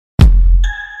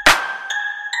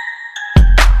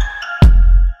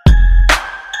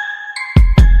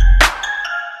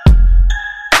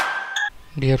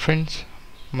Dear friends,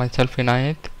 myself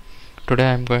Inayat. Today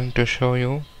I am going to show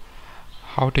you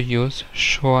how to use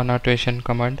show annotation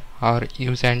command or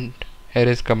use and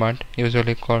erase command,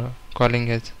 usually calling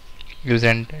as use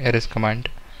and erase command.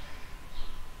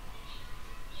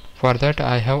 For that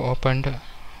I have opened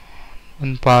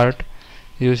one part,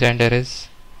 use and erase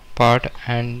part,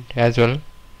 and as well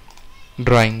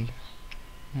drawing.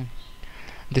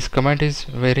 This command is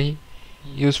very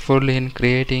useful in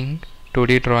creating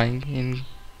 2D drawing in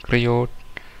CREO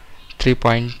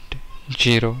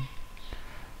 3.0.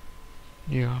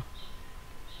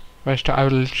 First I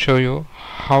will show you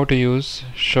how to use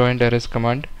show and erase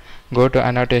command. Go to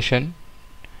annotation,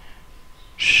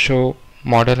 show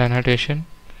model annotation.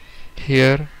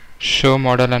 Here show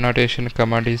model annotation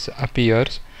command is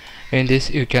appears. In this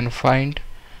you can find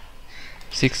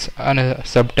 6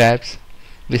 sub tabs.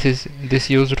 This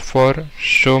used for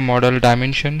show model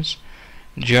dimensions,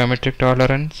 geometric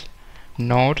tolerance,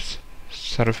 nodes,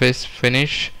 surface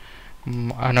finish,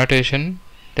 annotation,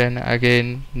 then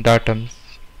again datums.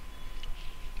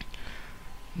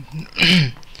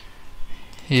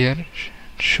 Here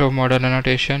show model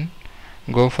annotation,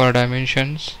 go for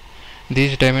dimensions.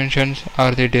 These dimensions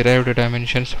are the derived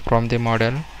dimensions from the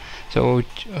model. So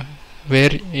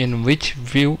where in which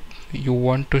view you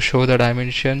want to show the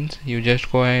dimensions, you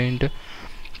just go and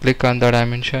click on the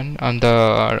dimension on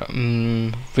the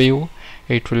view.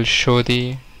 It will show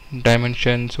the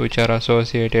dimensions which are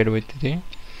associated with the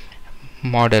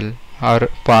model or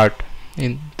part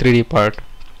in 3D part.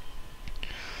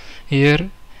 Here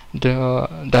the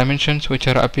dimensions which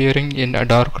are appearing in a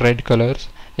dark red colors,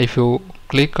 if you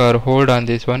click or hold on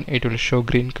this one, it will show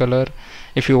green color.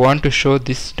 If you want to show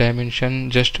this dimension,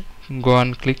 just go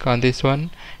and click on this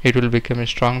one, it will become a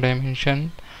strong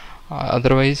dimension.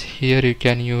 Otherwise here you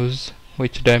can use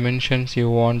which dimensions you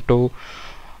want to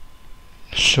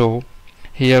show.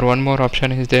 Here one more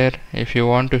option is there. If you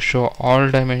want to show all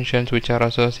dimensions which are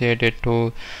associated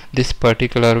to this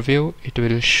particular view, it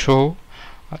will show.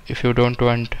 If you don't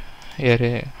want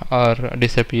array or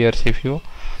disappears if you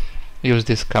use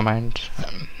this command.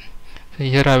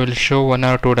 Here I will show 1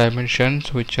 or 2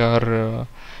 dimensions which are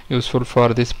useful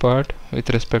for this part with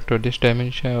respect to this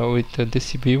dimension with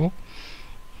this view.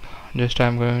 Just I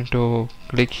am going to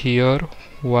click here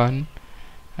 1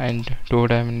 and 2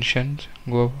 dimensions,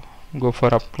 go for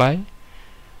apply,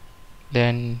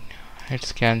 then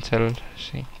it's cancelled.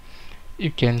 See,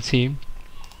 you can see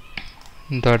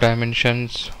the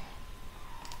dimensions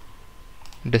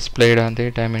displayed on the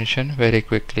dimension very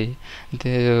quickly.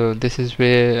 This is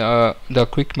where the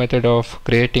quick method of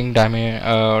creating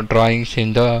drawings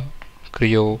in the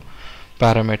CREO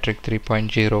parametric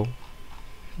 3.0.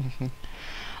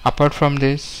 Apart from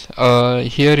this,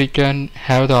 here you can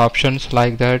have the options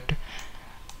like that.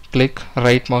 Click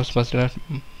right mouse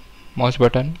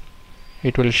button,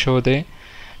 it will show the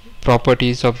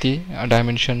properties of the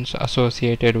dimensions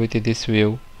associated with this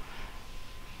view.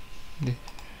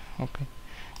 Okay,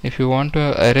 if you want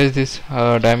to erase this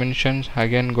dimensions,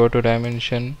 again go to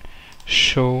dimension,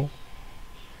 show,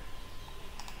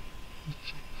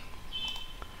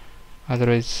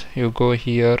 otherwise you go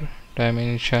here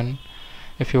dimension.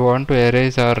 If you want to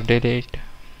erase or delete,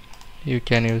 you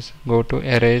can go to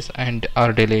erase and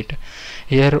or delete.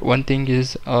 Here one thing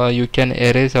is you can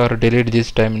erase or delete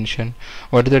this dimension.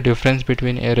 What is the difference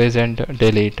between erase and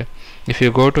delete? If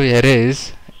you go to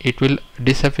erase, it will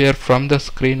disappear from the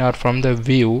screen or from the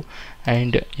view,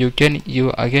 and you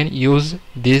again use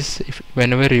this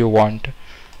whenever you want.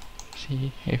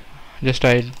 See, if just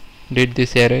I did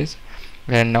this erase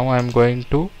and now I am going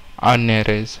to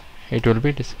unerase, it will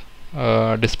be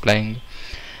displaying.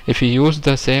 If you use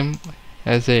the same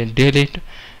as a delete,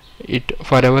 it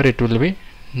forever it will be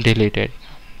deleted.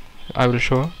 I will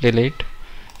show delete.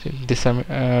 This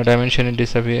dimension will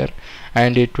disappear,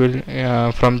 and it will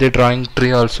from the drawing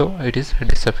tree also it is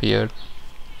disappeared.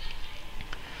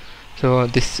 So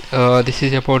this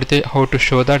is about the how to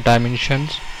show the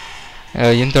dimensions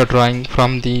in the drawing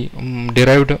from the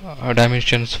derived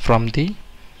dimensions from the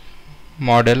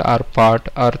model or part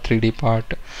or 3D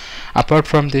part. Apart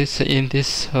from this, in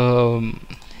this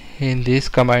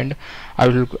command,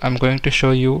 I'm going to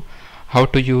show you how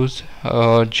to use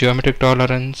geometric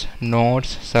tolerance,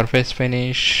 nodes, surface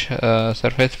finish,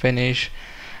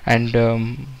 and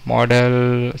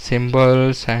model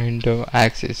symbols and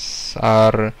axis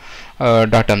or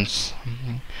datums.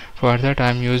 For that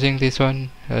I'm using this one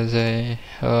as a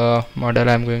model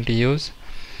I'm going to use.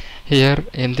 Here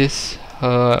in this,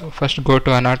 first go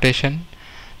to annotation,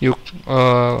 you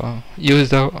use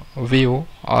the view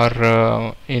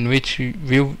or in which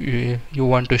view you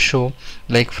want to show,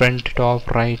 like front, top,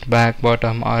 right, back,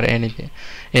 bottom, or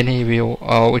any view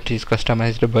which is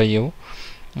customized by you.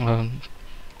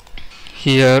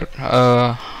 Here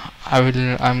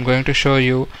I'm going to show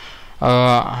you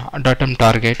datum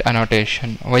target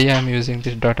annotation. Why I am using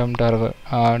this datum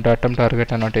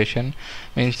target annotation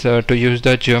means to use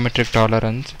the geometric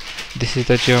tolerance. This is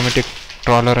the geometric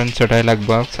tolerance dialog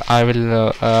box. I will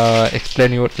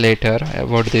explain you later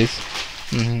about this.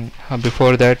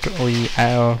 Before that, we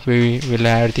will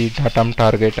add the datum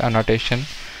target annotation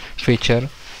feature.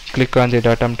 Click on the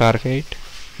datum target.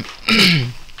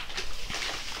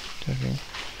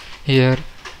 Here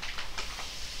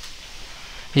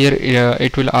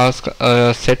it will ask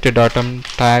set a datum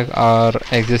tag or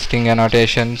existing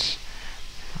annotations.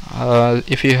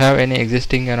 If you have any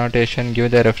existing annotation,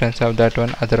 give the reference of that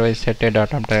one, otherwise set a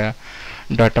datum tag.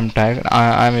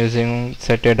 I am using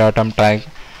set a datum tag,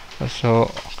 so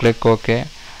click OK.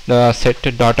 The set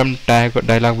datum tag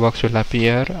dialog box will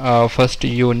appear. First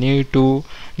you need to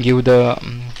give the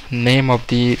name of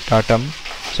the datum,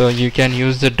 so you can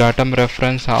use the datum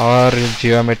reference or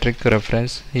geometric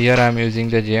reference. Here I am using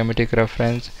the geometric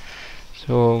reference,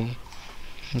 so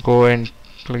go and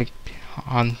click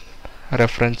on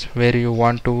reference where you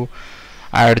want to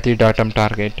add the datum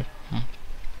target.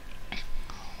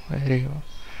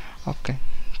 Okay,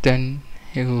 then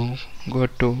you go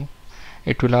to,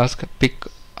 it will ask pick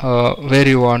where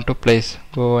you want to place.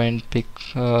 Go and pick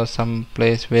some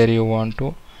place where you want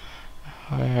to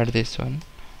add this one.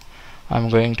 I'm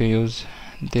going to use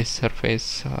this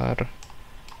surface, or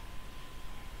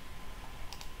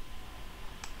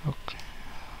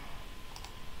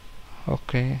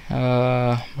okay,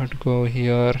 but go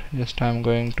here. Just I'm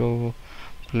going to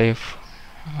play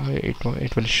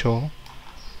it will show.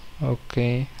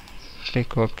 Okay,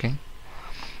 click OK.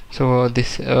 So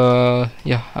this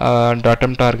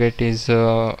datum target is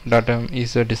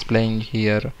displaying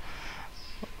here.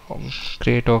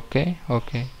 Create OK.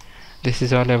 This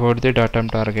is all about the datum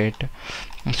target.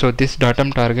 So this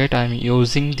datum target I am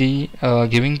using the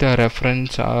giving the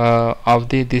reference of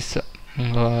this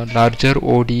larger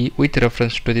OD with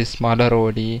reference to the smaller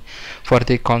OD for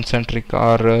the concentric,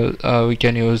 or we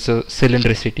can use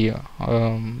cylindricity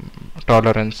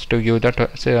tolerance to give that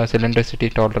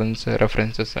cylindricity tolerance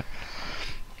references.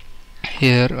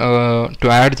 Here to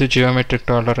add the geometric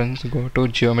tolerance, go to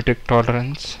geometric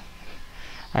tolerance,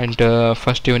 and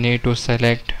first you need to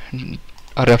select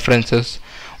references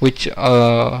which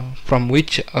from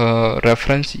which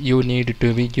reference you need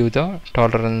to give the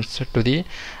tolerance to the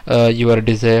your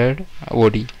desired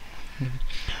OD.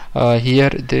 Here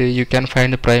you can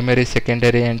find primary,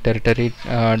 secondary, and tertiary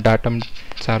datums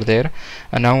are there.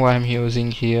 Now I am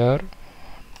using here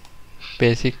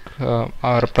basic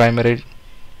or primary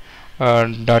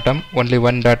datum. Only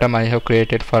one datum I have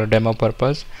created for demo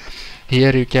purpose.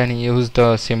 Here you can use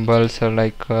the symbols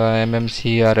like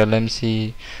MMC or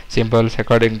LMC symbols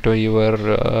according to your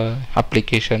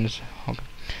applications. Okay.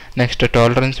 Next,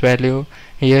 tolerance value.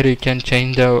 Here you can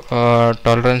change the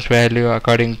tolerance value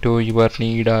according to your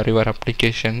need or your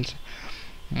applications.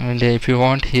 And if you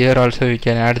want, here also you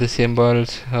can add the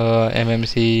symbols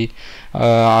MMC,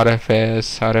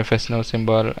 RFS no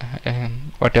symbol,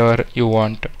 whatever you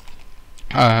want.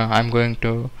 I'm going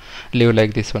to leave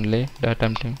like this only,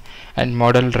 datum thing. And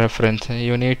model reference,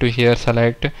 you need to here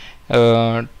select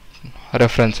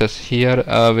references. Here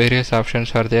various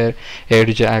options are there: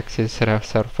 edge, axis,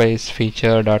 surface,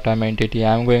 feature, datum, entity.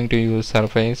 I'm going to use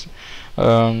surface.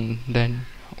 Then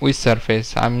with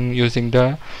surface I'm using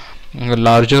the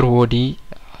larger OD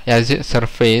as a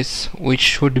surface, which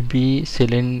should be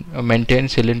maintain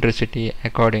cylindricity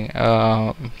according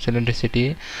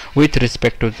cylindricity with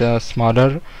respect to the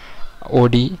smaller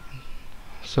OD.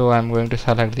 So I'm going to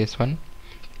select this one,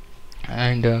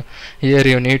 and here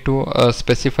you need to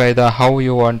specify the how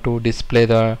you want to display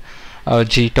the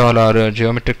GTOL or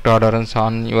geometric tolerance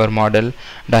on your model.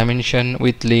 Dimension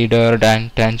with leader,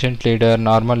 tangent leader,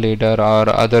 normal leader, or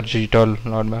other GTOL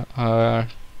normal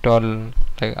tall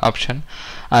option.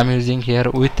 I'm using here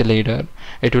with leader.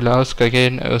 It will ask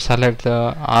again select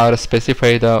the or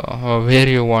specify the where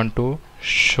you want to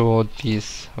show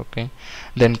this. Okay,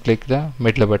 then click the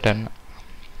middle button.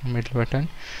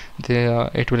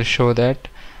 It will show that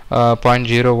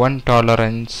 0.01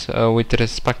 tolerance with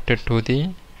respect to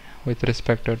the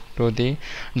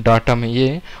datum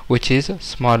A, which is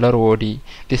smaller OD.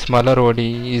 The smaller OD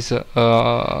is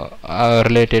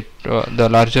related the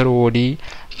larger OD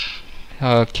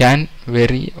can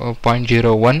vary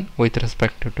 0.01 with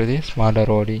respect to the smaller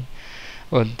OD.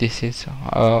 oh, this is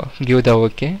give the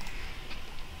OK.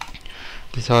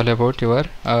 This is all about your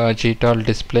GTOL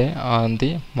display on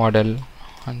the model.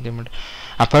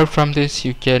 Apart from this,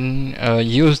 you can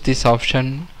use this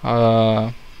option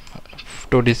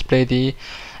to display the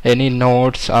any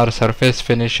nodes or surface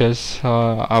finishes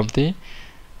of the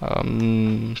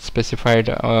specified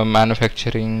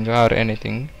manufacturing or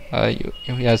anything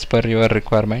as per your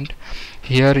requirement.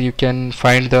 Here you can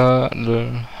find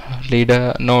the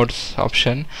leader nodes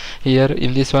option. Here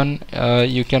in this one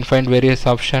you can find various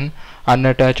option: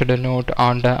 unattached node,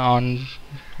 on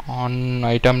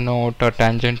item node, or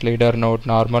tangent leader node,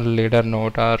 normal leader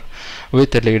node, or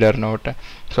with leader node.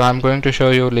 So I'm going to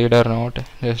show you leader node.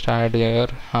 Just add here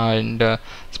and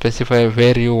specify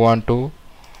where you want to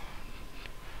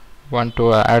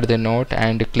add the node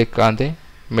and click on the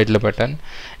middle button.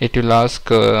 It will ask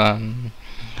to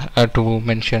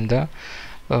mention the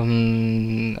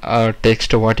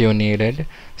text what you needed,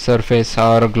 surface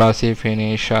or glossy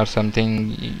finish or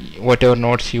something, whatever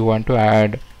nodes you want to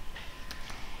add.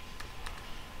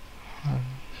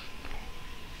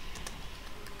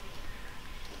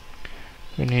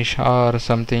 Finish or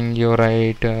something you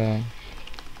write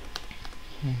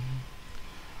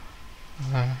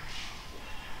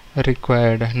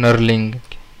required knurling.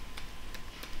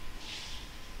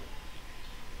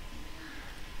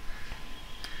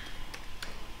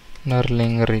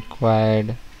 Knurling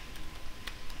required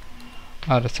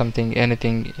or something,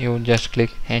 anything, you just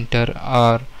click enter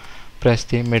or press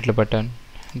the middle button.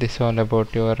 This is all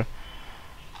about your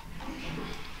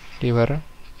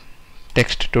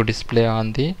text to display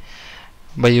on the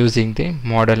by using the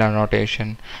model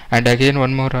annotation. And again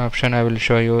one more option I will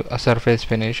show you, a surface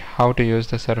finish. How to use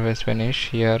the surface finish?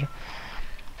 Here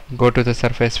go to the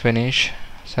surface finish,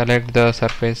 select the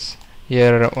surface.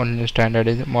 Here only standard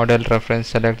is model reference,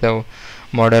 select the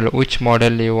model, which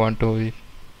model you want to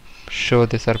show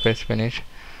the surface finish.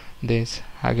 This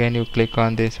again you click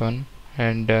on this one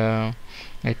and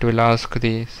it will ask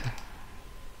the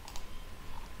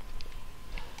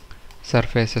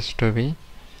surfaces to be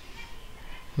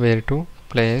where to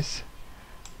place.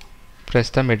 Press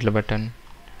the middle button,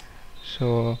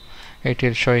 so it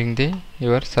is showing the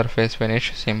your surface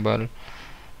finish symbol.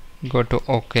 Go to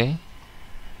OK.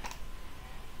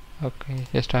 Okay,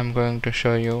 just I'm going to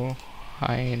show you.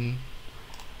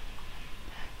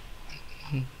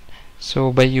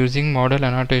 So by using model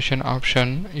annotation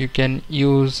option, you can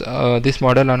use this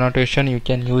model annotation you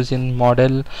can use in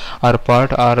model or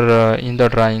part or in the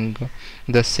drawing.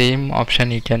 The same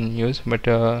option you can use, but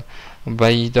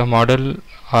by the model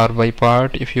or by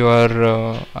part, if you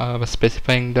are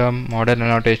specifying the model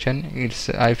annotation, it's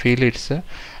I feel it's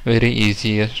very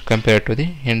easy as compared to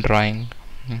the in drawing.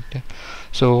 Okay.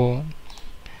 So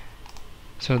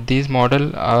these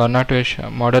model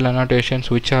annotations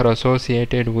which are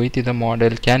associated with the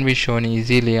model can be shown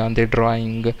easily on the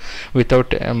drawing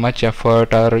without much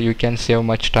effort, or you can save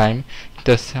much time.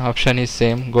 This option is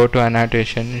same. Go to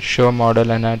annotation, show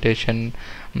model annotation,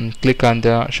 click on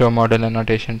the show model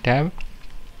annotation tab.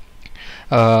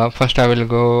 First I will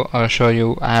go show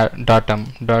you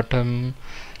datum.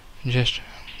 Just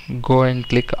go and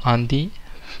click on the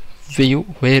view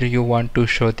where you want to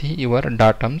show the your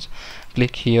datums.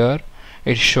 Click here,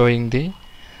 it's showing the,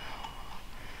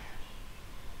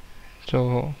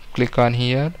 so click on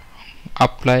here,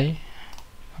 apply.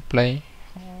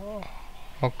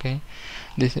 Okay,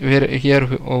 this where here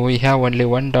we have only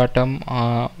one datum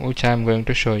which I am going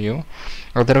to show you.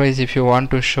 Otherwise if you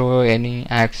want to show any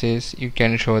axis, you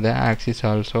can show the axis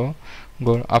also.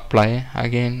 Go apply,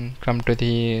 again come to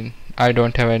the, I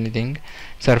don't have anything.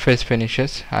 Surface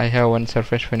finishes, I have one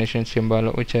surface finishing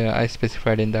symbol which I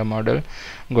specified in the model.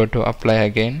 Go to apply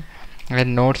again.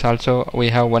 And nodes also we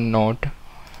have one node.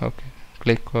 Okay,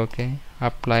 click OK,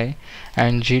 apply.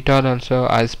 And GTOL also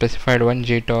I specified one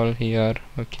GTOL here.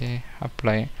 Okay,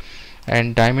 apply.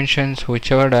 And dimensions,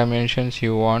 whichever dimensions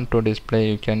you want to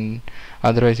display you can,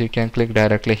 otherwise you can click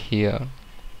directly here.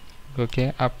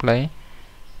 Okay, apply,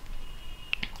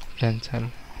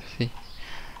 cancel. See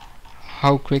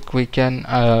how quick we can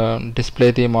display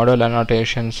the model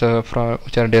annotations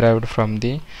which are derived from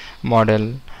the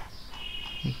model.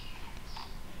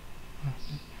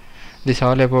 This is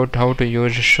all about how to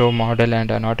use show model and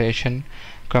annotation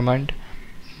command.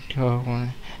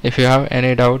 If you have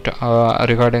any doubt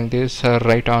regarding this,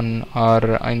 write on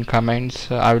or in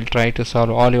comments. I will try to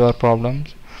solve all your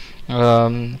problems.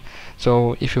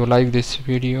 So if you like this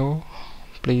video,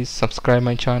 please subscribe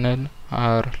my channel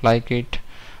or like it,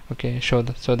 okay, so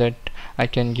that I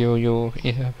can give you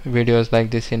videos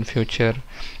like this in future.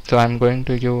 So I'm going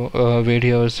to give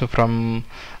videos from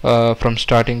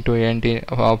starting to end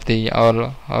of the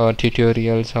all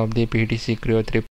tutorials of the PTC CREO 3.